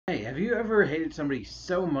Hey, have you ever hated somebody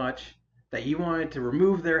so much that you wanted to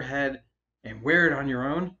remove their head and wear it on your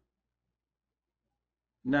own?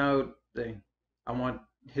 No, I want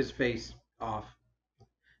his face off.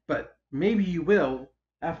 But maybe you will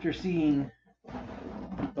after seeing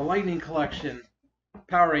the Lightning Collection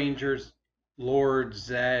Power Rangers Lord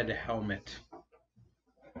Zedd helmet.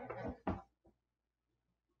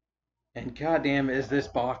 And goddamn, is this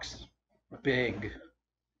box big.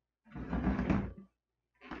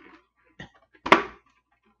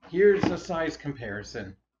 Here's a size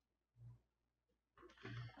comparison.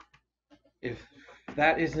 If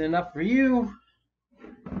that isn't enough for you,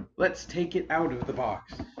 let's take it out of the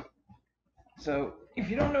box. So, if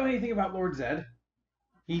you don't know anything about Lord Zedd,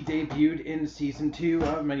 he debuted in Season 2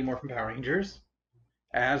 of Mighty Morphin Power Rangers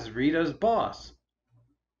as Rita's boss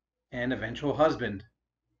and eventual husband.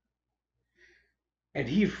 And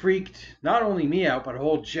he freaked not only me out, but a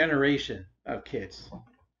whole generation of kids.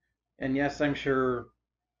 And yes, I'm sure,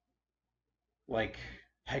 like,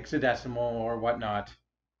 hexadecimal or whatnot.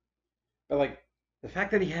 But, like, the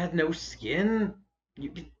fact that he had no skin,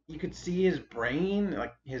 you could see his brain,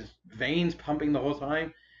 like, his veins pumping the whole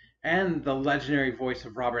time, and the legendary voice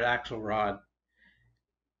of Robert Axelrod.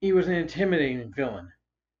 He was an intimidating villain.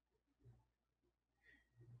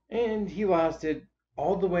 And he lasted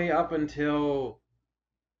all the way up until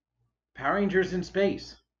Power Rangers in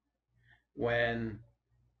Space, when,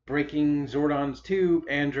 breaking Zordon's tube,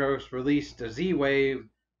 Andros released a Z-Wave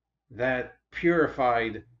that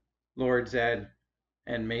purified Lord Zedd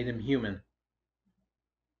and made him human.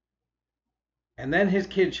 And then his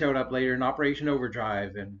kid showed up later in Operation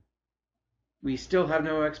Overdrive, and we still have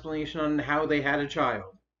no explanation on how they had a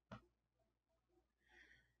child.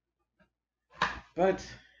 But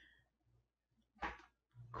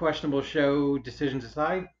questionable show decisions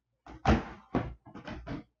aside,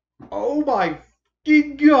 oh my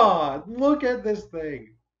fucking god, look at this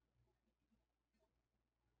thing.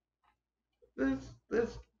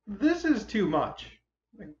 This is too much.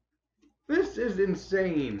 This is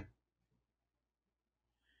insane.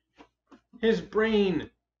 His brain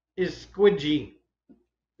is squidgy.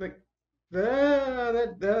 Like, why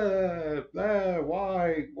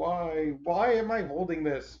am I holding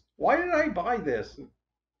this? Why did I buy this?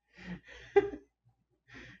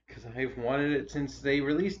 Because I've wanted it since they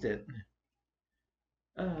released it.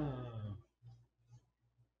 Oh.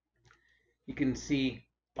 You can see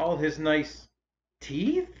all his nice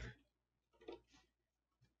teeth.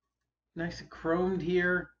 Nice and chromed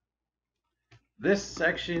here. This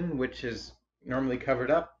section, which is normally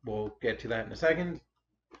covered up, we'll get to that in a second.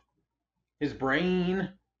 His brain,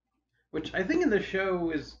 which I think in the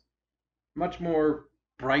show is much more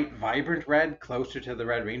bright, vibrant red, closer to the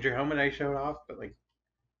Red Ranger helmet I showed off, but like,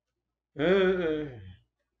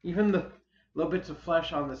 even the little bits of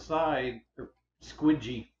flesh on the side are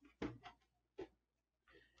squidgy.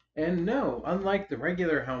 And no, unlike the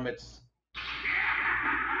regular helmets,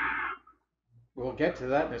 we'll get to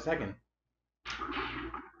that in a second.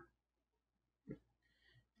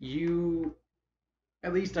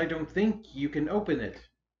 At least I don't think you can open it.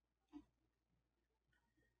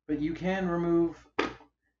 But you can remove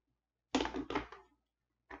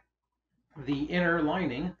the inner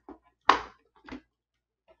lining,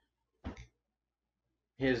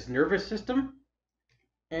 his nervous system,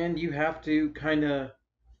 and you have to kind of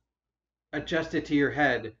adjust it to your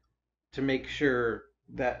head to make sure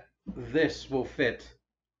that this will fit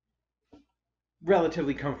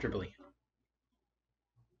relatively comfortably.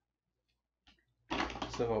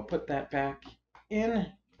 So I'll put that back in.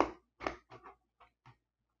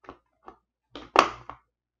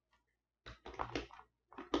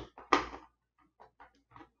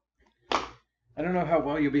 I don't know how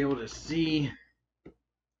well you'll be able to see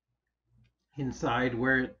inside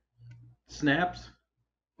where it snaps.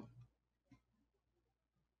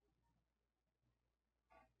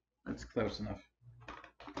 That's close enough.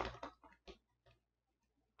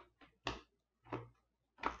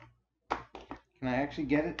 Can I actually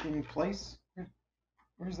get it in place?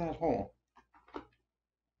 Where's that hole?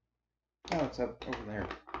 Oh, it's up over there.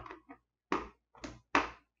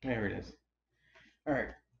 There it is. Alright.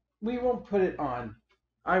 We won't put it on.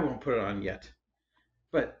 I won't put it on yet.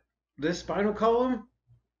 But this spinal column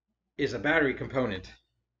is a battery component.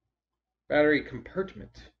 Battery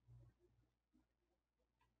compartment.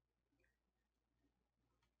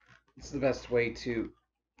 It's the best way to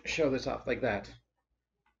show this off like that.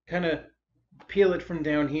 Kind of peel it from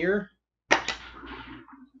down here.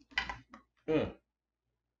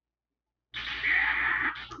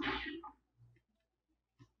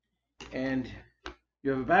 And you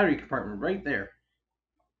have a battery compartment right there,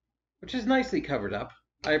 which is nicely covered up.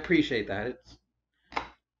 I appreciate that.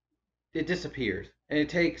 It disappears. And it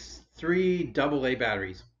takes 3 AA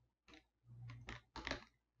batteries.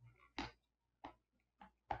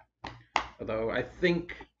 Although I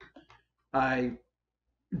think I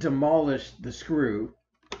demolished the screw.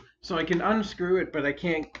 So I can unscrew it, but I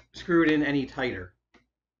can't screw it in any tighter.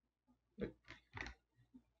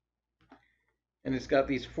 And it's got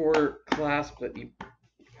these 4 clasps that you...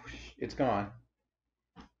 It's gone.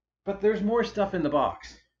 But there's more stuff in the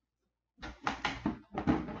box.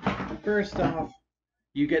 First off,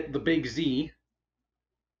 you get the big Z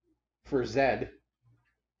for Zedd.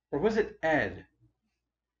 Or was it Ed?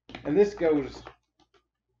 And this goes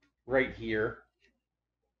right here.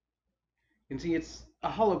 You can see it's a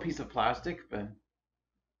hollow piece of plastic, but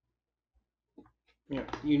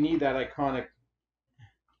you need that iconic.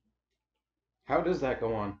 How does that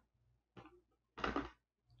go on?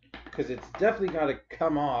 Because it's definitely got to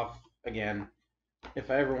come off again if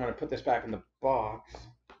I ever want to put this back in the box.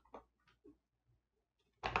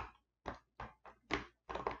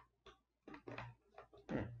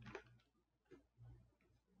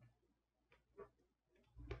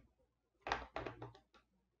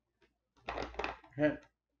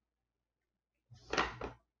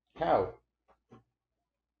 How?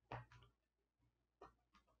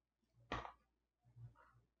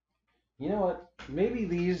 You know what? Maybe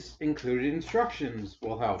these included instructions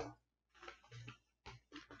will help.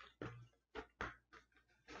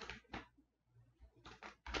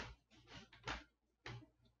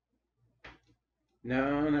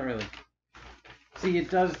 No, not really. See,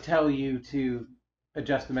 it does tell you to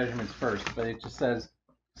adjust the measurements first, but it just says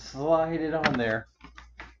slide it on there.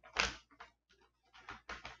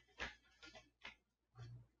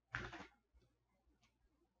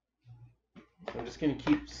 So I'm just going to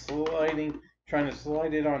keep sliding, trying to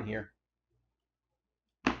slide it on here.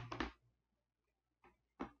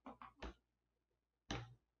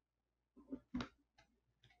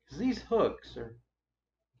 Because these hooks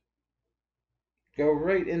go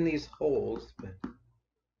right in these holes, but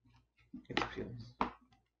it feels.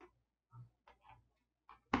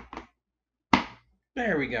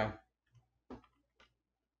 There we go.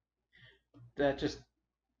 That just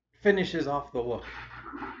finishes off the look.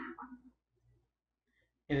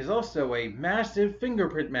 It is also a massive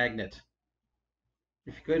fingerprint magnet,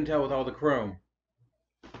 if you couldn't tell with all the chrome.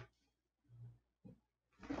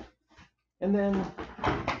 And then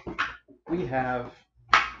we have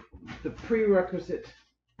the prerequisite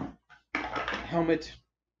helmet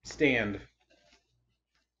stand.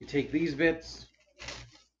 You take these bits,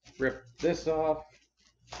 rip this off.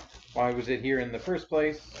 Why was it here in the first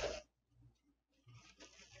place?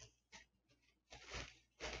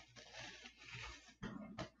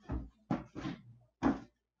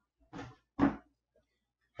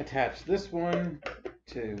 Attach this one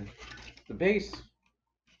to the base.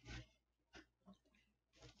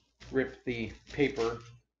 Rip the paper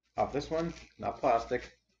off this one, not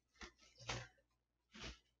plastic.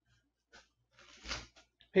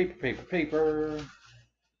 Paper, paper, paper.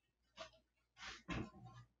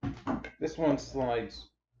 This one slides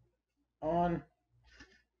on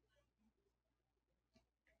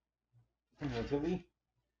relatively.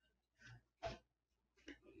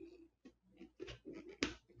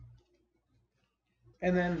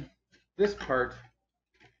 And then this part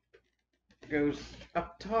goes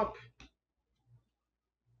up top.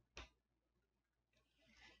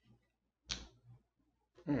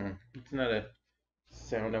 It's not a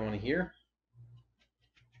sound I want to hear.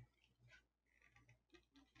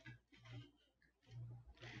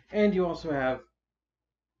 And you also have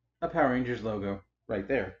a Power Rangers logo right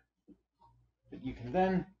there that you can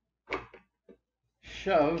then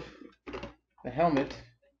shove the helmet.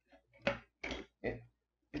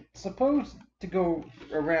 It's supposed to go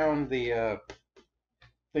around the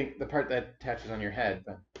the part that attaches on your head,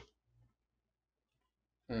 but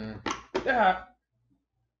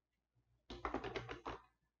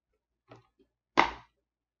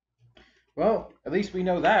well, at least we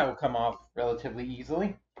know that will come off relatively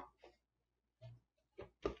easily.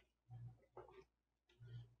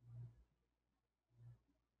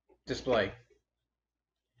 Display.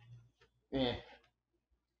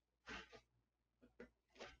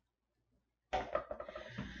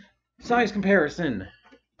 Size comparison.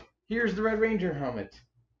 Here's the Red Ranger helmet.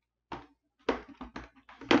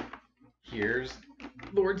 Here's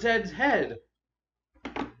Lord Zedd's head.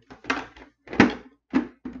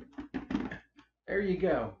 There you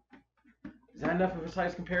go. Is that enough of a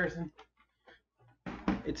size comparison?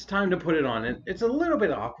 It's time to put it on. It's a little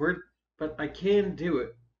bit awkward, but I can do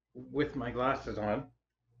it with my glasses on.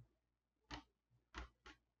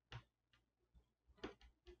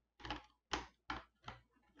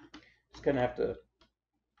 Just gonna have to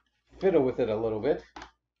fiddle with it a little bit.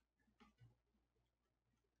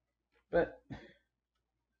 But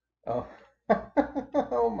oh,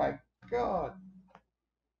 oh my God!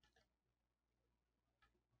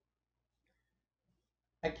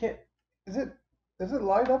 I can't. Is it? Does it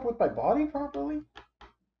line up with my body properly?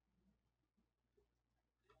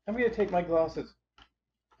 I'm gonna take my glasses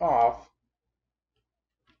off.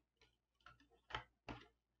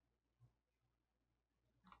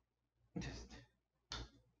 Just to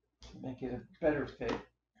make it a better fit,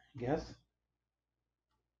 I guess.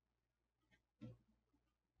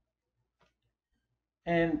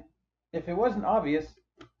 And if it wasn't obvious,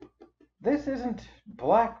 this isn't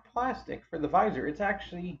black plastic for the visor. It's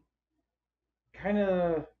actually kind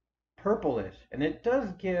of purplish, and it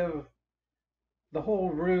does give the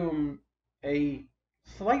whole room a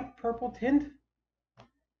slight purple tint.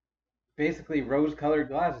 Basically, rose-colored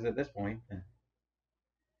glasses at this point.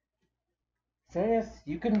 So yes,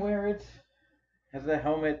 you can wear it as a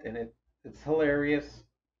helmet, and it's hilarious.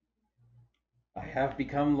 I have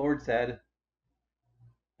become Lord Zedd,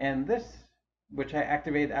 and this, which I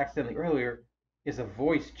activated accidentally earlier, is a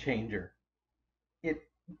voice changer. It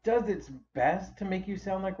does its best to make you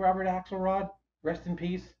sound like Robert Axelrod. Rest in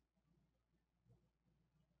peace.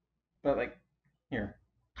 But like, here,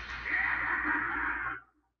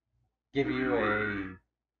 give you a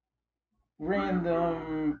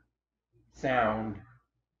random sound.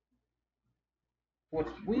 What's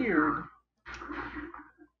weird,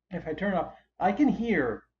 if I turn it off, I can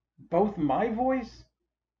hear both my voice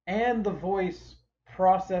and the voice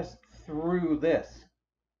processed through this.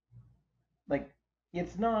 Like,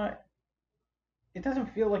 it's not, it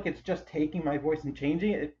doesn't feel like it's just taking my voice and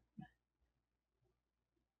changing it.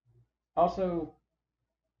 Also,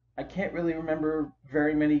 I can't really remember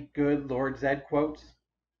very many good Lord Zedd quotes,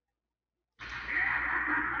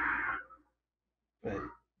 but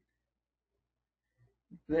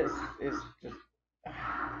this is just.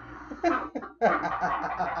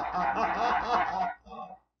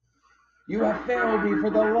 You have failed me for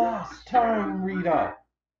the last time, Rita.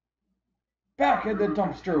 Back in the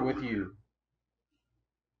dumpster with you.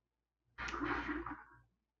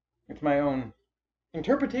 It's my own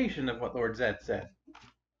interpretation of what Lord Zedd said.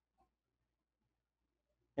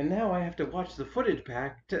 And now I have to watch the footage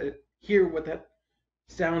back to hear what that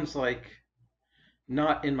sounds like,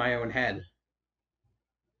 not in my own head.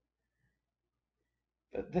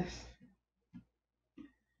 But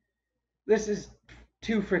this is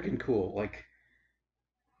too freaking cool. Like,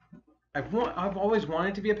 I've always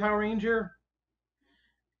wanted to be a Power Ranger,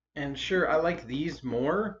 and sure, I like these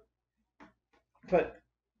more, but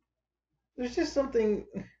there's just something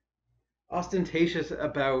ostentatious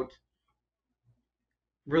about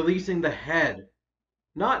releasing the head,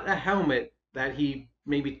 not a helmet that he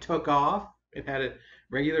maybe took off and had a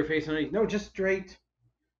regular face underneath. No, just straight.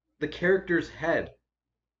 The character's head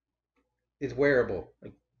is wearable,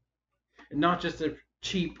 like not just a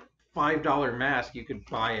cheap $5 mask you could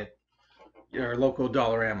buy at your local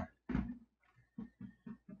Dollarama.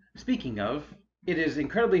 Speaking of, it is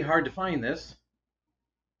incredibly hard to find this.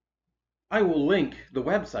 I will link the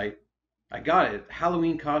website. I got it,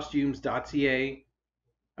 halloweencostumes.ca.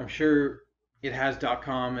 I'm sure it has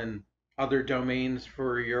 .com and other domains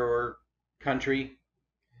for your country.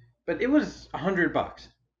 But it was $100.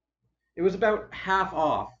 It was about half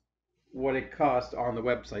off what it cost on the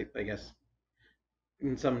website, I guess,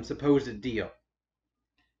 in some supposed deal.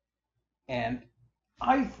 And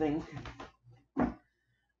I think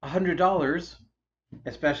 $100,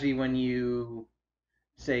 especially when you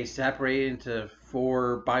say separate into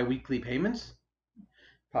 4 bi-weekly payments,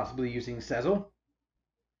 possibly using Sezzle,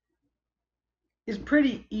 is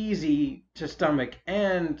pretty easy to stomach,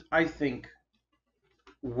 and I think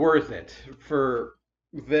worth it for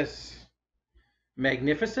this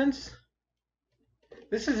magnificence.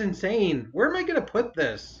 This is insane. Where am I going to put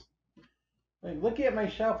this? Like, looking at my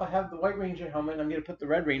shelf, I have the White Ranger helmet. I'm going to put the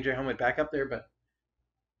Red Ranger helmet back up there, but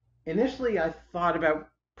initially I thought about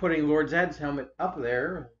putting Lord Zedd's helmet up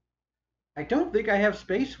there. I don't think I have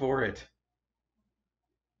space for it.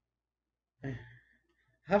 I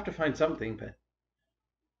have to find something, but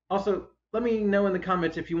also, let me know in the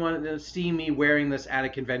comments if you want to see me wearing this at a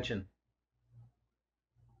convention.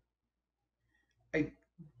 I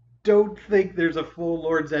don't think there's a full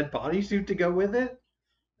Lord Zedd bodysuit to go with it.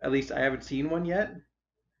 At least I haven't seen one yet.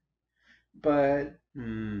 But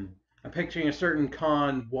I'm picturing a certain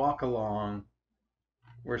con walk along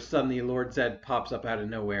where suddenly Lord Zedd pops up out of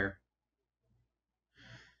nowhere.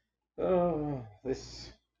 Oh,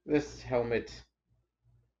 this helmet.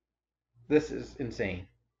 This is insane.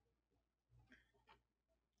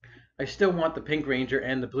 I still want the Pink Ranger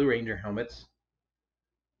and the Blue Ranger helmets.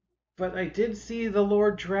 But I did see the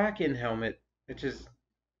Lord Draken helmet, which is...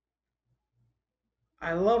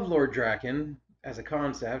 I love Lord Draken as a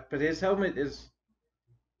concept, but his helmet is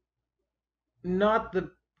not the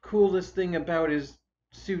coolest thing about his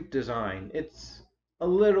suit design. It's a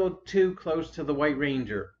little too close to the White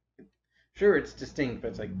Ranger. Sure, it's distinct, but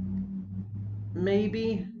it's like...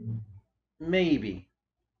 Maybe? Maybe.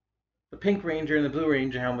 The Pink Ranger and the Blue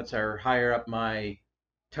Ranger helmets are higher up my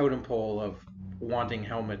totem pole of wanting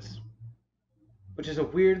helmets, which is a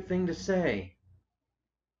weird thing to say.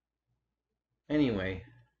 Anyway,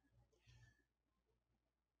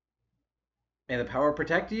 may the power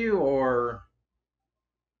protect you, or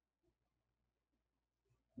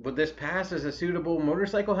would this pass as a suitable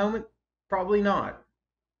motorcycle helmet? Probably not.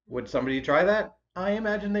 Would somebody try that? I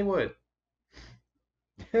imagine they would.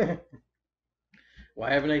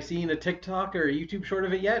 Why haven't I seen a TikTok or a YouTube short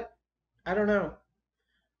of it yet? I don't know.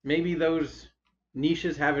 Maybe those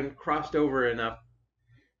niches haven't crossed over enough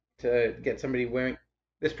to get somebody wearing.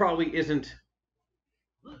 This probably isn't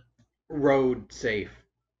road safe.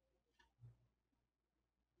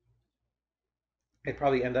 I'd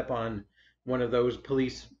probably end up on one of those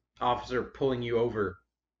police officer pulling you over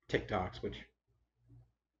TikToks, which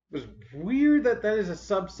was weird that that is a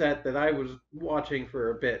subset that I was watching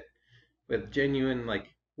for a bit with genuine like,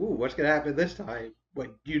 ooh, what's gonna happen this time?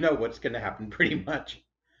 What you know what's gonna happen pretty much.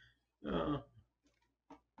 Oh,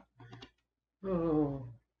 oh,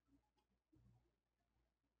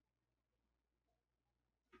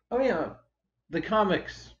 oh yeah. The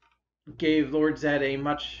comics gave Lord Zedd a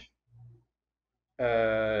much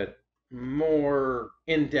uh, more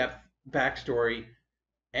in-depth backstory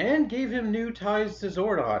and gave him new ties to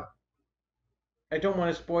Zordon. I don't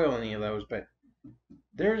want to spoil any of those, but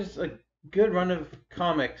there's a good run of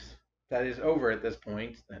comics that is over at this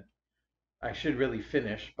point that I should really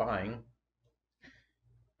finish buying.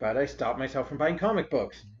 But I stopped myself from buying comic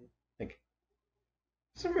books. Like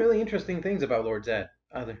some really interesting things about Lord Zedd,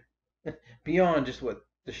 other beyond just what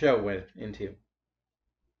the show went into.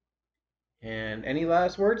 And any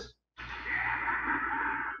last words?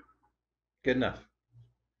 Good enough.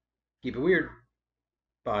 Keep it weird.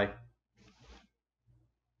 Bye.